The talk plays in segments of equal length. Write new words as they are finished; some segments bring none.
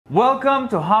Welcome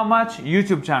to How Much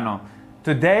YouTube channel.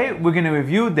 Today we're going to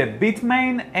review the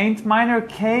Bitmain Antminer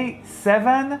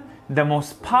K7, the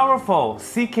most powerful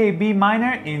CKB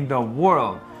miner in the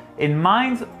world. It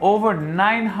mines over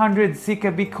 900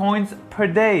 CKB coins per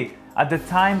day at the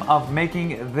time of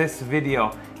making this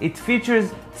video. It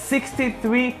features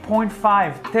 63.5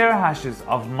 terahashes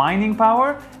of mining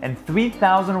power and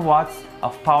 3000 watts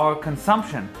of power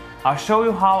consumption. I'll show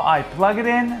you how I plug it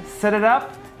in, set it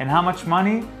up, and how much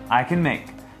money I can make.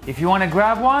 If you want to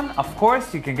grab one, of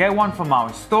course, you can get one from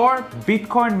our store,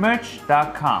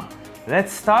 bitcoinmerch.com.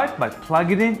 Let's start by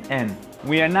plugging it in.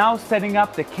 We are now setting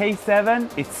up the K7.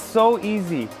 It's so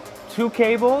easy. 2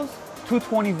 cables,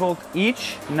 220 volt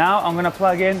each. Now I'm gonna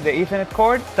plug in the Ethernet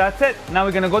cord. That's it. Now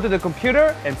we're gonna go to the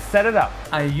computer and set it up.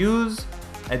 I use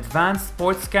Advanced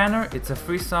Port Scanner. It's a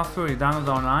free software you download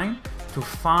online to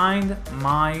find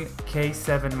my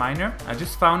K7 miner. I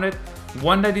just found it.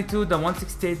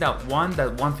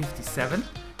 192.168.1.157.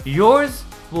 Yours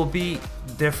will be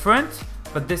different,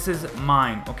 but this is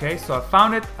mine, okay? So I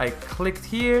found it, I clicked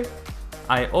here,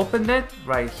 I opened it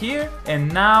right here, and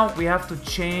now we have to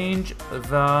change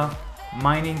the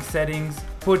mining settings,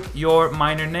 put your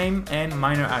miner name and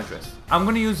miner address. I'm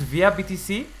gonna use via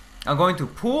BTC. I'm going to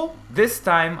pool. This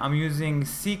time I'm using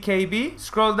CKB.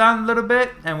 Scroll down a little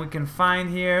bit and we can find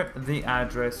here the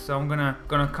address. So I'm gonna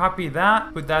copy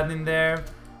that, put that in there,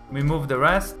 remove the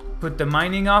rest, put the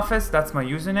mining office, that's my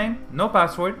username, no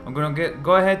password. I'm gonna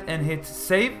go ahead and hit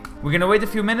save. We're gonna wait a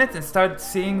few minutes and start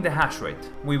seeing the hash rate.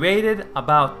 We waited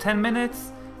about 10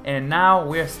 minutes and now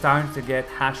we're starting to get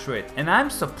hash rate. And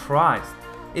I'm surprised.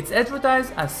 It's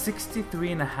advertised as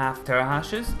 63.5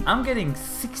 terahashes. I'm getting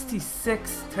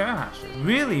 66 terahashes.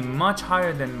 Really much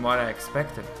higher than what I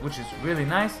expected, which is really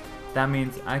nice. That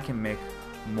means I can make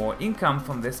more income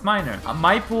from this miner.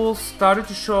 My pool started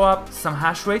to show up some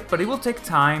hash rate, but it will take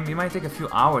time. It might take a few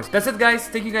hours. That's it, guys.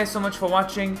 Thank you guys so much for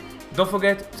watching. Don't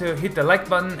forget to hit the like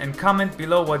button and comment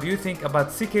below what you think about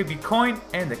CKB coin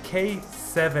and the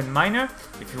K7 miner.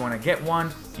 If you want to get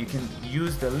one, you can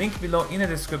use the link below in the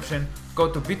description. Go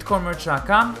to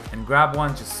bitcoinmerch.com and grab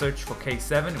one. Just search for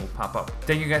K7, it will pop up.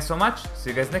 Thank you guys so much.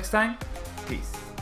 See you guys next time. Peace.